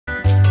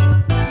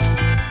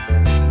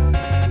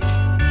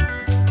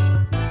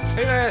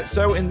there,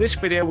 so in this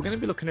video we're going to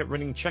be looking at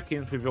running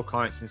check-ins with your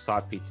clients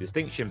inside PT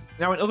Distinction.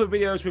 Now in other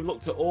videos we've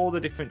looked at all the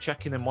different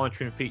check-in and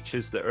monitoring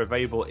features that are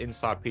available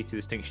inside PT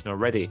Distinction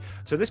already.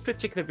 So this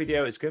particular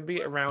video is going to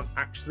be around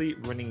actually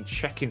running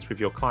check-ins with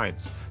your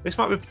clients. This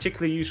might be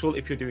particularly useful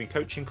if you're doing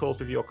coaching calls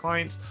with your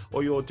clients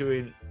or you're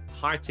doing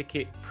high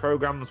ticket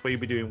programs where you'll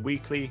be doing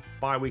weekly,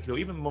 bi-weekly or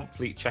even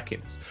monthly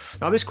check-ins.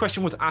 Now this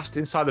question was asked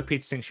inside the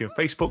PT Distinction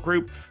Facebook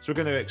group, so we're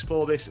going to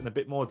explore this in a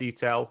bit more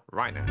detail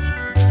right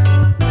now.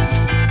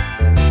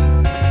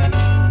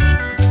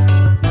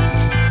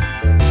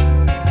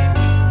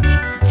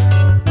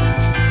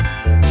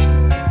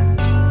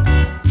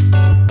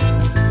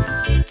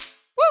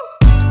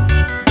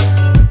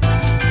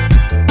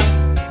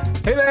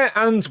 Hey there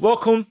and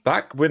welcome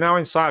back. We're now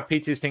inside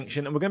PT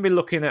Distinction and we're going to be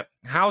looking at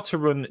how to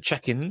run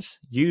check-ins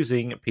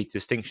using PT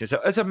Distinction. So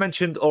as I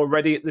mentioned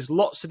already, there's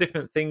lots of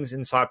different things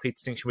inside PT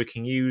Distinction we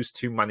can use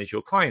to manage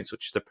your clients,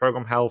 which is the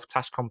program health,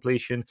 task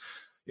completion,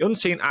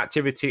 unseen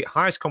activity,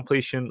 highest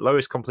completion,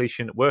 lowest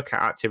completion,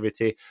 workout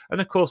activity, and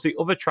of course the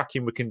other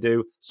tracking we can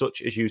do,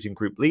 such as using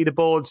group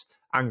leaderboards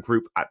and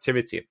group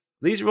activity.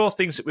 These are all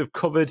things that we've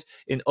covered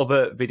in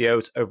other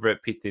videos over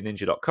at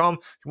ptninja.com.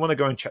 If you want to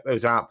go and check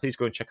those out, please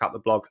go and check out the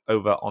blog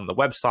over on the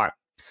website.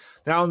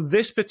 Now, in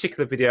this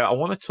particular video, I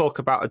want to talk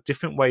about a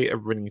different way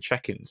of running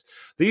check-ins.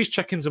 These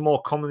check-ins are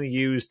more commonly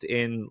used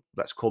in,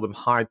 let's call them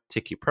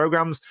high-ticket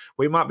programs,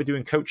 where you might be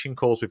doing coaching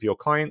calls with your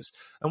clients.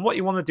 And what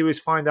you want to do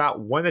is find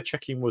out when a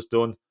check-in was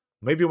done,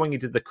 maybe when you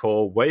did the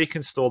call, where you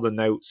can store the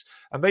notes,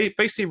 and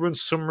basically run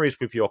summaries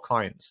with your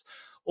clients.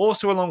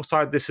 Also,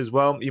 alongside this as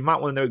well, you might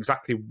want to know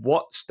exactly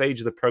what stage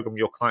of the program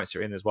your clients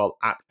are in as well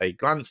at a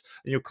glance,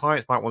 and your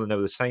clients might want to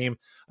know the same,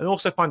 and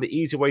also find an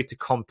easy way to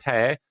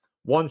compare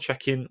one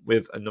check-in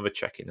with another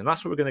check-in. And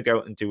that's what we're going to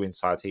go and do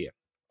inside here.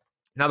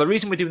 Now, the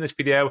reason we're doing this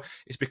video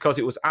is because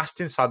it was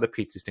asked inside the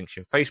PT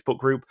Distinction Facebook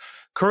group.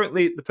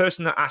 Currently, the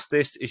person that asked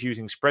this is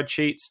using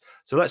spreadsheets.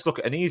 So let's look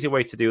at an easier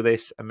way to do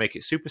this and make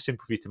it super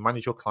simple for you to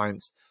manage your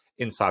clients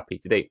inside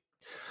PTD.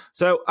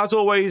 So as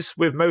always,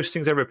 with most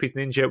things over at PT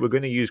Ninja, we're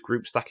going to use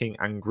group stacking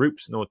and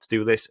groups in order to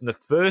do this. And the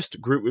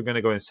first group we're going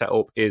to go and set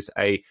up is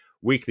a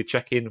weekly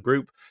check-in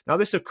group. Now,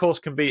 this, of course,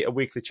 can be a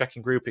weekly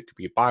check-in group. It could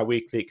be a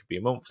bi-weekly, it could be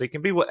a monthly, it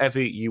can be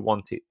whatever you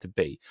want it to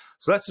be.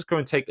 So let's just go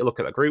and take a look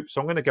at that group. So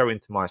I'm going to go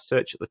into my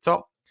search at the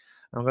top.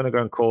 I'm going to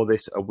go and call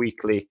this a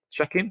weekly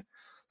check-in.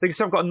 So you can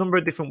see I've got a number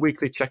of different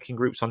weekly check-in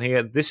groups on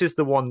here. This is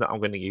the one that I'm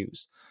going to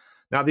use.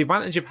 Now, the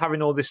advantage of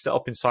having all this set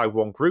up inside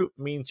one group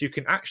means you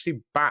can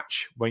actually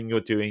batch when you're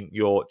doing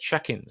your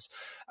check-ins.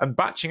 And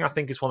batching, I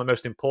think, is one of the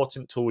most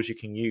important tools you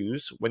can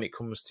use when it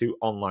comes to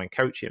online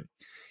coaching.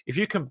 If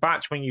you can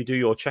batch when you do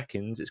your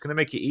check-ins, it's going to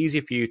make it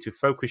easier for you to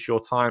focus your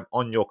time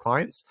on your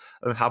clients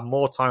and have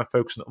more time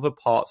focused on other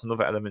parts and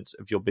other elements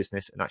of your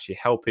business and actually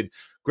helping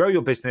grow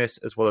your business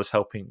as well as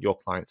helping your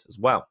clients as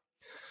well.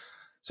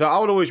 So I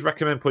would always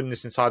recommend putting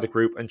this inside a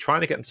group and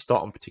trying to get them to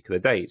start on particular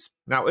days.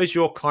 Now, as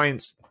your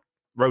clients'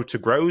 rota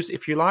grows,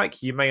 if you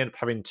like, you may end up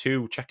having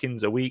 2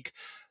 check-ins a week.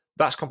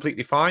 That's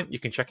completely fine. You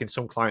can check in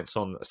some clients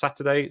on a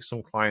Saturday,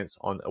 some clients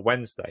on a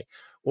Wednesday.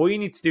 All you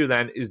need to do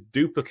then is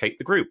duplicate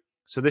the group.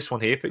 So this one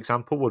here, for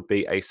example, would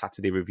be a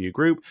Saturday review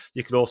group.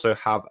 You could also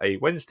have a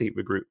Wednesday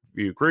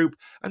review group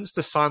and just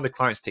assign the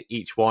clients to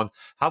each one.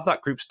 Have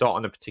that group start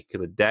on a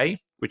particular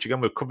day, which again,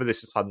 we'll cover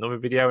this inside another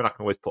video, and I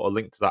can always put a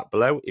link to that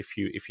below if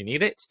you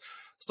need it.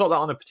 Start that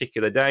on a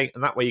particular day,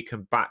 and that way you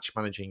can batch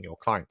managing your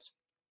clients.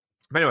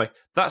 But anyway,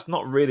 that's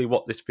not really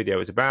what this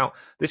video is about.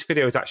 This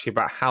video is actually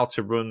about how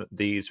to run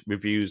these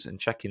reviews and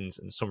check-ins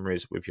and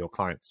summaries with your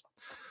clients.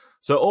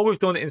 So all we've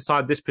done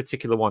inside this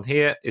particular one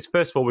here is,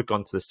 first of all, we've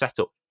gone to the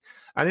setup.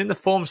 And in the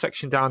form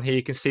section down here,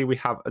 you can see we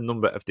have a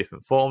number of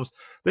different forms.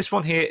 This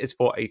one here is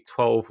for a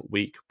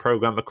 12-week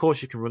program. Of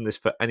course, you can run this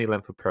for any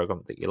length of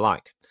program that you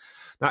like.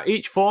 Now,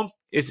 each form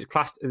is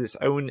classed as its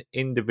own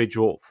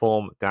individual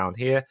form down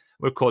here.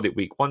 We've called it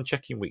week 1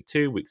 check-in, week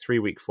 2, week 3,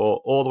 week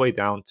 4, all the way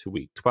down to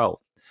week 12.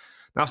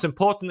 Now, it's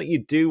important that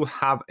you do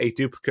have a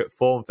duplicate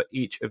form for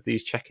each of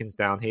these check-ins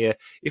down here.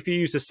 If you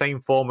use the same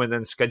form and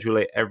then schedule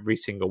it every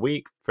single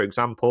week, for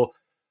example,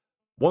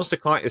 once the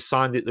client has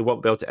signed it, they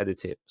won't be able to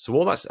edit it. So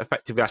all that's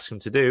effectively asking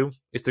them to do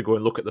is to go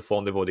and look at the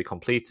form they've already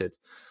completed.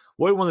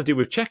 What we want to do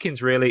with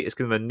check-ins really is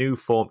give them a new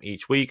form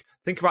each week.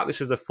 Think about this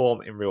as a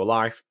form in real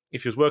life.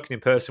 If you're working in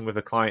person with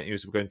a client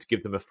who's going to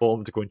give them a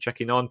form to go and check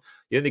in on,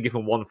 you only give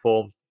them one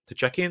form to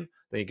check in,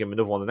 then you give them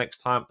another one the next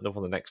time, another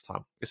one the next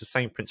time. It's the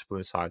same principle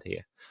inside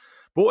here.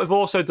 But what we've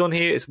also done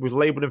here is we've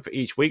labeled them for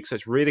each week, so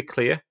it's really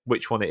clear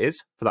which one it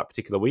is for that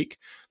particular week.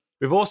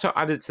 We've also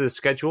added to the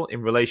schedule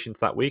in relation to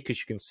that week, as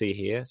you can see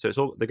here.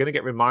 So they're going to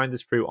get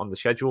reminders through on the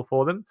schedule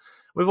for them.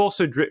 We've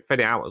also drip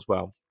fed it out as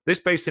well. This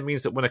basically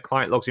means that when a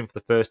client logs in for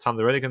the first time,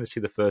 they're only going to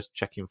see the first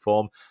check-in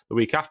form. The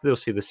week after, they'll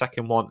see the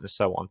second one, and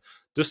so on,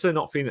 just so they're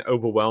not feeling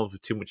overwhelmed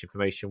with too much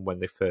information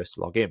when they first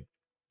log in.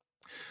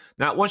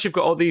 Now, once you've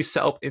got all these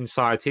set up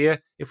inside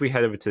here, if we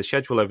head over to the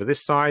schedule over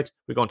this side,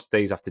 we go on to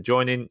days after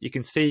joining. You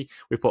can see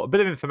we put a bit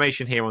of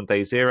information here on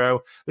day 0.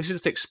 This is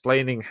just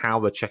explaining how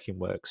the check-in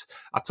works.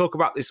 I talk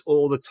about this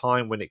all the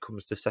time when it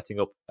comes to setting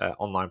up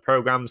online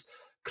programs.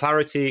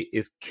 Clarity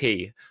is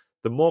key.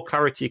 The more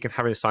clarity you can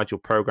have inside your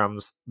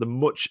programs, the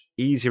much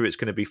easier it's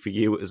going to be for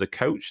you as a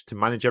coach to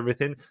manage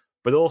everything,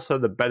 but also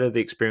the better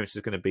the experience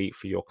is going to be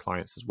for your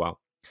clients as well.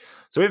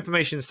 So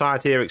information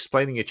inside here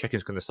explaining your check-in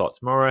is going to start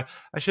tomorrow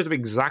and shows them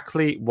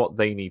exactly what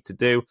they need to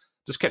do.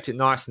 Just kept it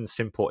nice and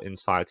simple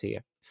inside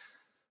here.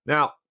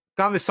 Now,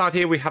 down this side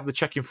here, we have the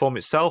check-in form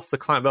itself. The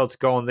client will be able to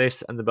go on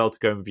this and they'll be able to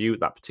go and view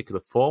that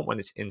particular form when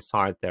it's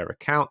inside their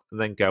account and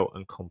then go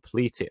and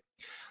complete it.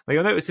 Now,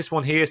 you'll notice this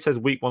one here says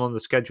week 1 on the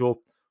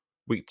schedule,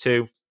 week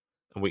 2,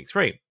 and week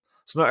 3.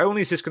 So not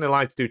only is this going to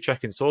allow you to do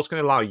check-ins, it's also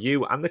going to allow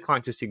you and the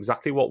client to see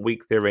exactly what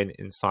week they're in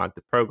inside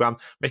the program,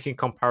 making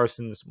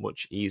comparisons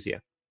much easier.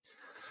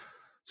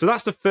 So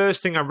that's the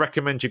first thing I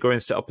recommend you go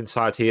and set up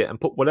inside here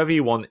and put whatever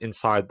you want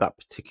inside that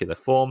particular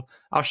form.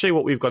 I'll show you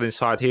what we've got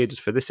inside here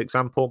just for this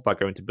example by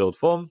going to build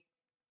form.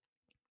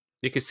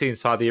 You can see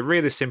inside here,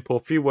 really simple, a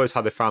few words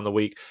how they found the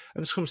week,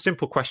 and some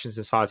simple questions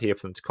inside here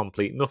for them to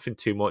complete, nothing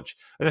too much,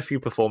 and a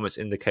few performance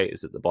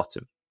indicators at the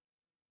bottom.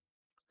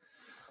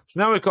 So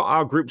now we've got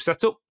our group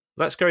set up.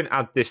 Let's go and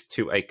add this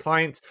to a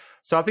client.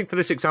 So I think for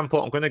this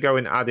example, I'm going to go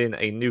and add in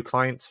a new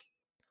client.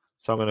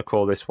 So I'm going to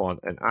call this one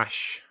an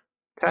Ash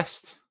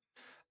test.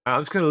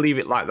 I'm just going to leave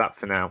it like that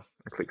for now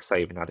and click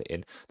save and add it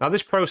in. Now,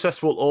 this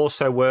process will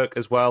also work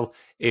as well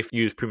if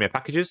you use Premier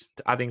packages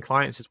to add in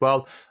clients as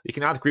well. You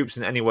can add groups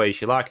in any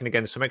ways you like. And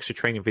again, some extra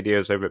training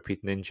videos over at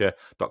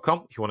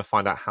peterninja.com if you want to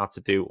find out how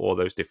to do all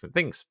those different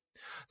things.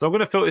 So I'm going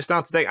to filter this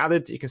down to date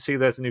added. You can see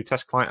there's a new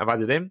test client I've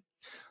added in.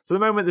 So at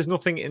the moment, there's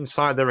nothing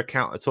inside their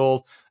account at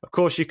all. Of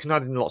course, you can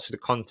add in lots of the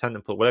content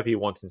and put whatever you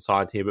want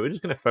inside here, but we're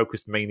just going to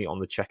focus mainly on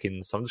the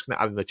check-ins. So I'm just going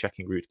to add in the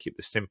check-in group to keep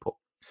this simple.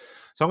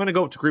 So I'm going to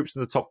go up to groups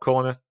in the top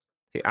corner,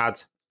 hit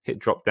add, hit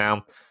drop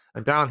down,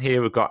 and down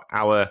here we've got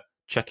our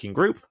check-in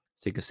group.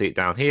 So you can see it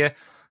down here.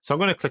 So I'm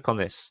going to click on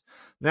this.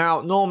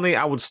 Now, normally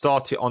I would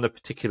start it on a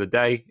particular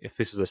day. If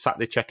this was a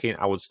Saturday check-in,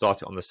 I would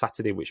start it on the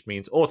Saturday, which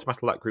means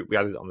automatically that group we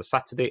added on the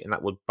Saturday, and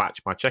that would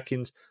batch my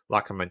check-ins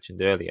like I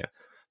mentioned earlier.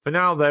 For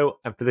now, though,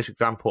 and for this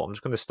example, I'm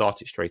just going to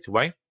start it straight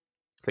away.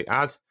 Click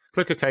add,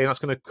 click OK, and that's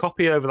going to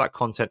copy over that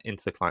content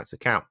into the client's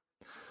account.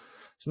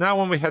 So now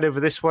when we head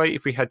over this way,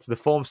 if we head to the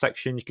form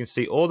section, you can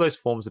see all those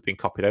forms have been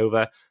copied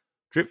over,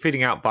 drip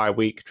feeding out by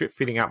week, drip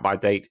feeding out by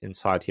date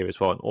inside here as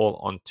well, and all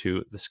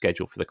onto the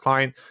schedule for the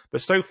client.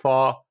 But so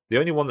far, the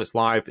only one that's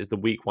live is the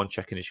week 1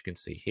 check-in, as you can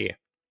see here.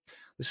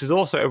 This is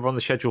also over on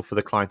the schedule for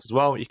the client as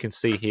well. You can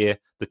see here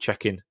the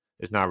check-in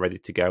is now ready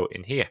to go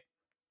in here.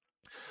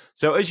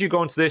 So as you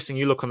go into this and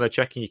you look on the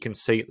check-in, you can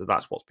see that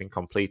that's what's been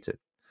completed.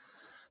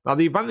 Now,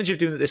 the advantage of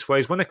doing it this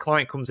way is when a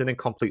client comes in and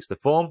completes the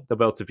form, they'll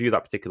be able to view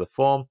that particular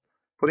form,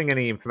 putting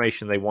any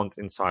information they want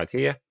inside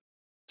here,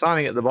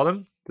 signing at the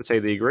bottom to say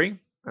they agree,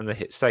 and they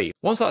hit save.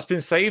 Once that's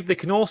been saved, they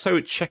can also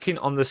check in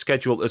on the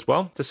schedule as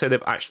well to say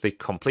they've actually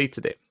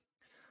completed it.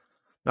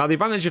 Now, the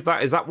advantage of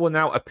that is that will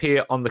now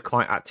appear on the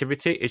client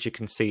activity, as you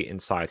can see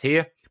inside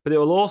here, but it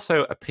will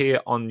also appear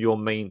on your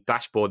main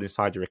dashboard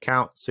inside your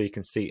account, so you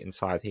can see it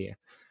inside here.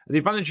 And the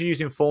advantage of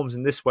using forms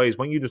in this way is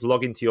when you just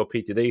log into your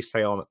PTD,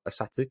 say on a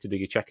Saturday to do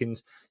your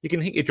check-ins, you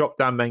can hit your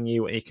drop-down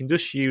menu and you can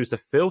just use the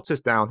filters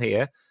down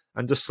here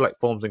and just select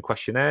forms and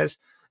questionnaires.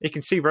 You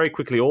can see very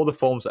quickly all the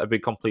forms that have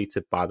been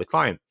completed by the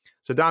client.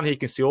 So down here, you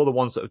can see all the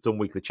ones that have done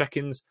weekly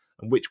check-ins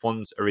and which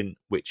ones are in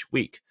which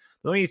week.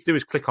 All you need to do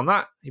is click on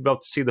that. You'll be able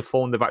to see the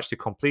form they've actually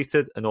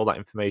completed and all that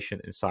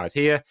information inside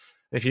here.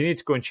 And if you need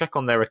to go and check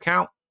on their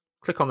account,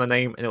 click on the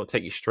name and it will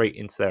take you straight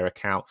into their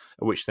account,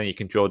 at which then you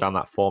can draw down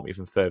that form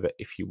even further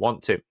if you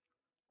want to.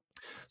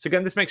 So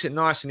again, this makes it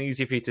nice and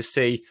easy for you to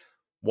see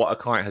what a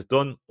client has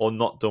done or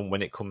not done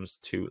when it comes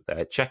to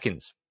their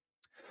check-ins.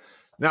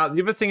 Now,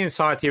 the other thing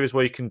inside here is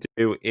what you can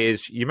do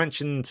is you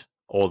mentioned,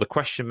 or the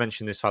question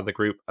mentioned inside the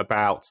group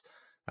about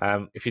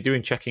if you're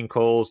doing check-in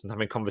calls and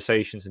having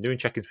conversations and doing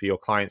check-ins for your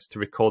clients to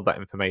record that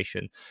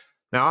information.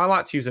 Now, I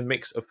like to use a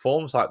mix of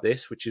forms like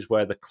this, which is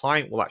where the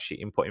client will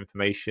actually input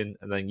information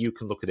and then you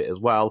can look at it as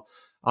well.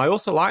 I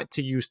also like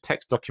to use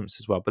text documents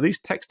as well, but these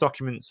text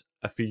documents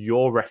are for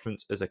your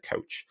reference as a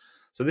coach.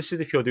 So this is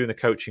if you're doing a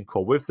coaching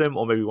call with them,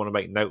 or maybe you want to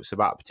make notes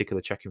about a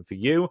particular check-in for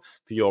you,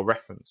 for your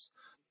reference.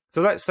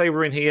 So let's say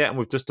we're in here and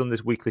we've just done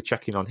this weekly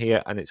check-in on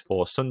here and it's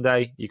for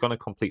Sunday. You're going to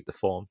complete the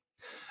form.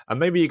 And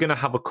maybe you're going to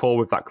have a call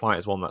with that client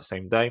as well on that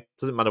same day.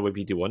 Doesn't matter whether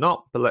you do or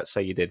not, but let's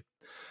say you did.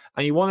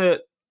 And you want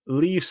to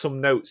leave some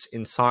notes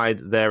inside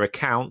their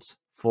account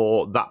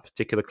for that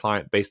particular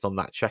client based on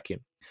that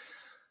check-in.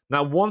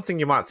 Now, one thing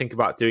you might think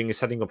about doing is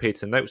heading up here to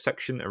the notes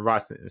section and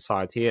writing it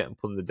inside here and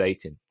putting the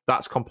date in.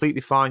 That's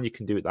completely fine. You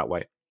can do it that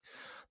way.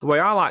 The way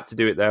I like to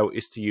do it, though,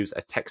 is to use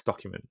a text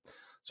document.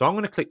 So I'm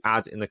going to click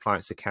add in the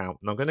client's account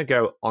and I'm going to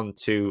go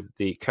onto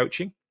the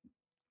coaching.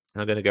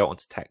 and I'm going to go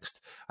onto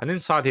text. And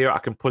inside here, I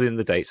can put in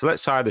the date. So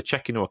let's say I had a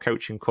check-in or a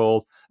coaching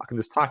call. I can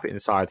just type it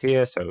inside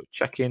here. So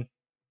check-in,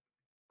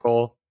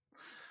 call,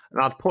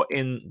 and I'd put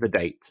in the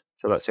date.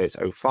 So let's say it's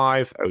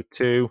 05,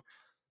 02,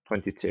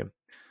 22.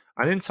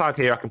 And inside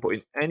here, I can put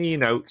in any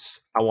notes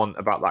I want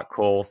about that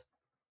call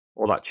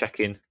or that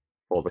check-in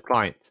for the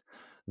client.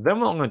 Then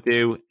what I'm going to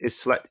do is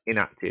select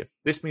inactive.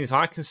 This means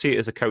I can see it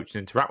as a coach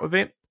and interact with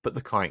it, but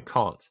the client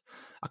can't.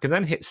 I can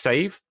then hit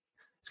save.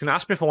 It's going to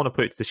ask me if I want to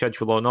put it to the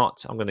schedule or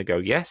not. I'm going to go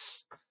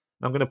yes.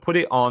 And I'm going to put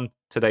it on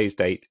today's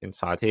date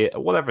inside here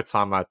at whatever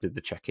time I did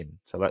the check-in.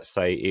 So let's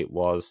say it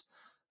was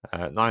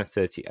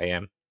 9:30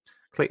 a.m.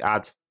 Click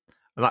add,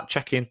 and that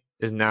check-in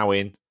is now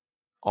in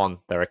on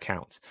their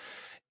account.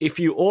 If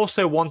you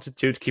also wanted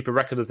to keep a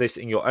record of this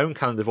in your own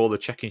calendar of all the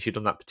check-ins you've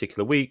done that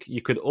particular week,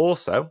 you could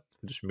also,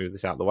 just move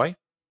this out of the way.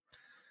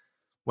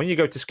 When you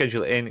go to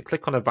schedule it in,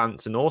 click on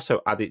advanced and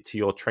also add it to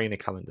your trainer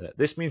calendar.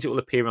 This means it will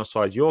appear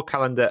inside your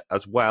calendar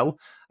as well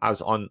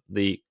as on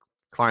the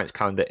client's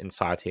calendar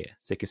inside here.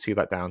 So you can see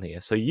that down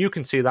here. So you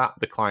can see that,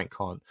 the client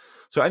can't.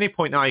 So at any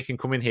point now, you can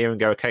come in here and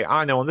go, okay,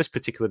 I know on this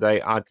particular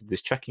day, I did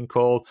this check-in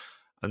call,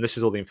 and this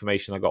is all the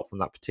information I got from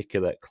that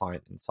particular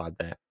client inside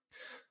there.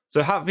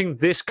 So having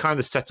this kind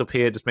of setup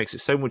here just makes it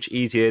so much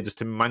easier just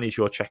to manage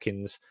your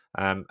check-ins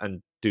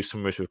and do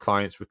summaries with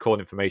clients, record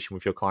information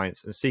with your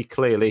clients, and see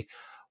clearly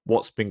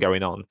what's been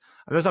going on.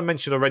 And as I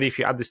mentioned already, if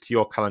you add this to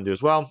your calendar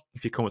as well,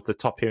 if you come up to the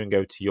top here and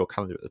go to your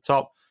calendar at the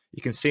top,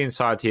 you can see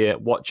inside here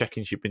what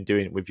check-ins you've been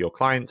doing with your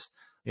clients.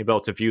 You'll be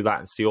able to view that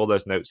and see all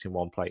those notes in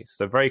one place.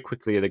 So very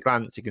quickly at a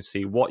glance, you can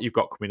see what you've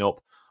got coming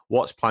up,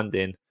 what's planned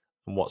in,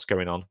 and what's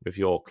going on with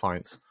your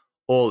clients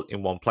all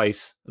in one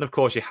place. And of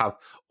course, you have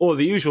all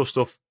the usual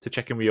stuff to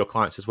check in with your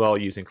clients as well,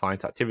 using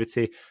client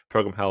activity,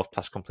 program health,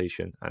 task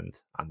completion, and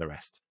the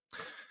rest.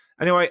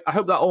 Anyway, I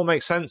hope that all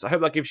makes sense. I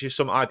hope that gives you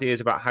some ideas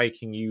about how you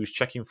can use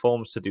check-in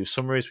forms to do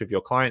summaries with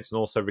your clients and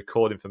also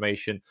record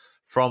information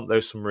from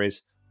those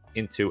summaries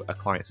into a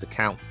client's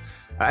account.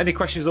 Any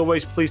questions,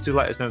 always, please do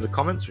let us know in the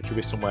comments, which will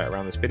be somewhere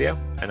around this video,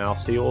 and I'll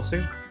see you all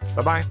soon.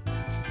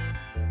 Bye-bye.